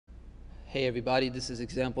Hey everybody, this is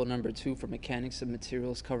example number 2 for mechanics of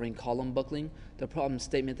materials covering column buckling. The problem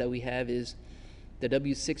statement that we have is the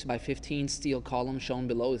W6 by 15 steel column shown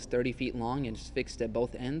below is 30 feet long and is fixed at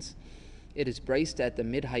both ends. It is braced at the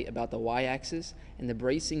mid-height about the y-axis, and the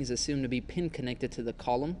bracing is assumed to be pin connected to the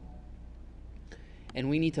column. And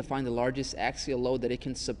we need to find the largest axial load that it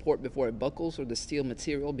can support before it buckles or the steel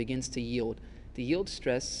material begins to yield. The yield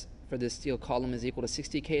stress for this steel column is equal to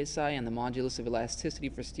 60 KSI, and the modulus of elasticity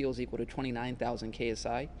for steel is equal to 29,000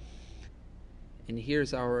 KSI. And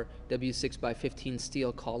here's our W6 by 15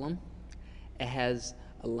 steel column. It has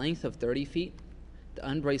a length of 30 feet. The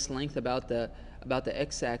unbraced length about the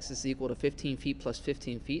x-axis is equal to 15 feet plus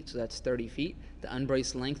 15 feet, so that's 30 feet. The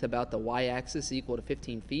unbraced length about the y-axis is equal to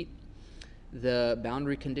 15 feet. The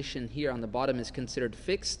boundary condition here on the bottom is considered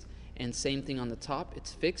fixed, and same thing on the top,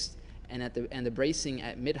 it's fixed. And the bracing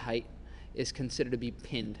at mid-height is considered to be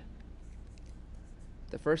pinned.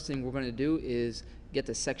 The first thing we're going to do is get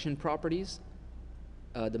the section properties.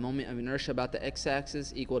 The moment of inertia about the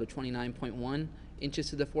x-axis equal to 29.1 inches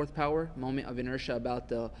to the fourth power. Moment of inertia about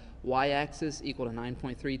the y-axis equal to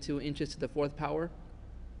 9.32 inches to the fourth power.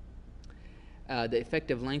 The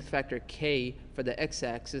effective length factor K for the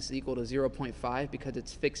x-axis is equal to 0.5 because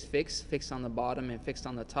it's fixed on the bottom and fixed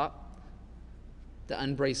on the top. The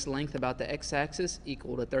unbraced length about the x-axis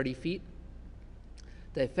equal to 30 feet.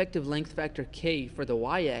 The effective length factor K for the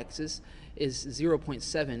y-axis is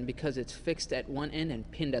 0.7 because it's fixed at one end and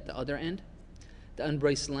pinned at the other end. The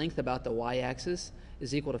unbraced length about the y-axis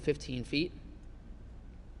is equal to 15 feet.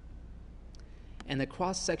 And the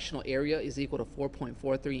cross-sectional area is equal to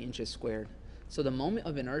 4.43 inches squared. So the moment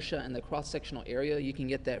of inertia and the cross-sectional area, you can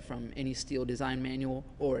get that from any steel design manual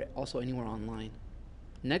or also anywhere online.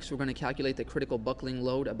 Next, we're going to calculate the critical buckling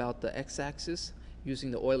load about the x-axis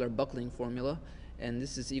using the Euler buckling formula, and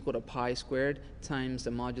this is equal to pi squared times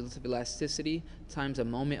the modulus of elasticity times the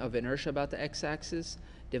moment of inertia about the x-axis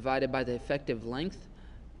divided by the effective length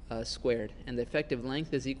squared, and the effective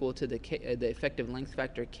length is equal to the effective length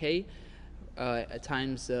factor K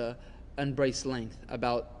times the unbraced length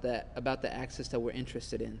about the axis that we're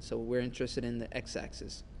interested in. So we're interested in the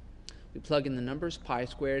x-axis. We plug in the numbers, pi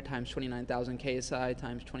squared times 29,000 KSI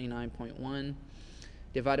times 29.1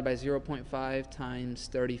 divided by 0.5 times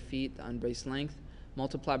 30 feet, the unbraced length,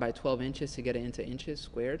 multiply by 12 inches to get it into inches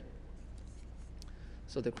squared.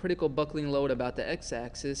 So the critical buckling load about the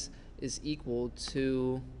x-axis is equal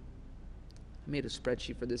to, I made a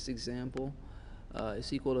spreadsheet for this example,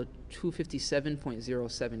 it's equal to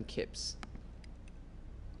 257.07 kips.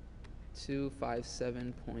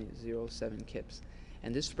 257.07 kips.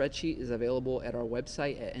 And this spreadsheet is available at our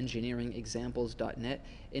website at EngineeringExamples.net,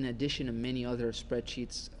 in addition to many other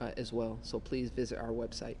spreadsheets as well. So please visit our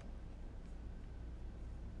website.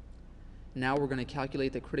 Now we're going to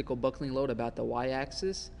calculate the critical buckling load about the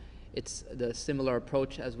y-axis. It's the similar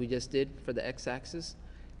approach as we just did for the x-axis.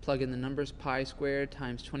 Plug in the numbers, pi squared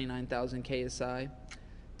times 29,000 KSI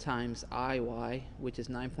times IY, which is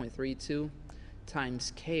 9.32,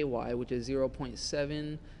 times KY, which is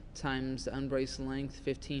 0.7, times the unbraced length,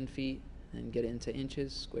 15 feet, and get it into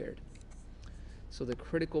inches squared. So the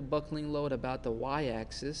critical buckling load about the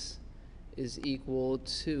y-axis is equal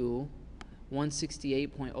to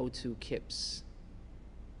 168.02 kips.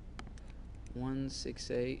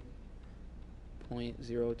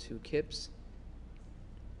 168.02 kips.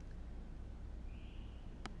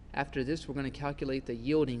 After this, we're going to calculate the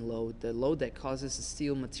yielding load, the load that causes the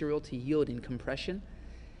steel material to yield in compression.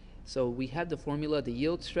 So we have the formula, the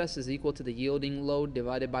yield stress is equal to the yielding load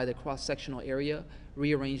divided by the cross-sectional area.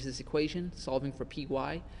 Rearrange this equation, solving for Py,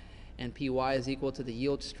 and Py is equal to the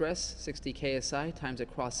yield stress, 60 KSI, times the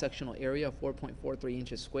cross-sectional area of 4.43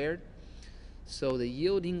 inches squared. So the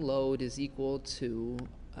yielding load is equal to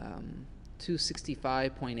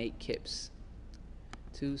 265.8 kips.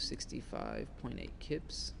 265.8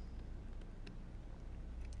 kips.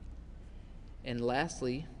 And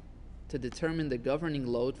lastly, to determine the governing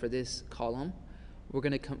load for this column, we're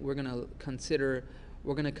going to compare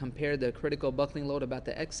the critical buckling load about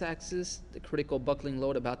the x-axis, the critical buckling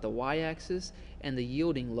load about the y-axis, and the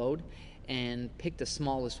yielding load, and pick the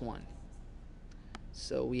smallest one.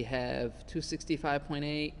 So we have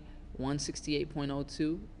 265.8,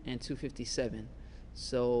 168.02, and 257.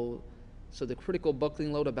 So the critical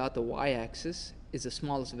buckling load about the y-axis is the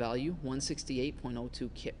smallest value,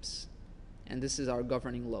 168.02 kips, and this is our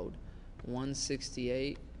governing load.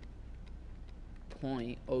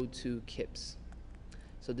 168.02 kips.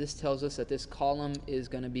 So this tells us that this column is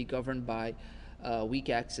going to be governed by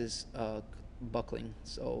weak axis buckling.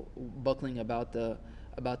 So buckling about the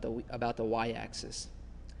y-axis.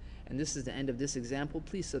 And this is the end of this example.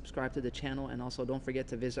 Please subscribe to the channel, and also don't forget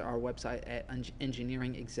to visit our website at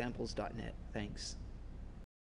EngineeringExamples.net. Thanks.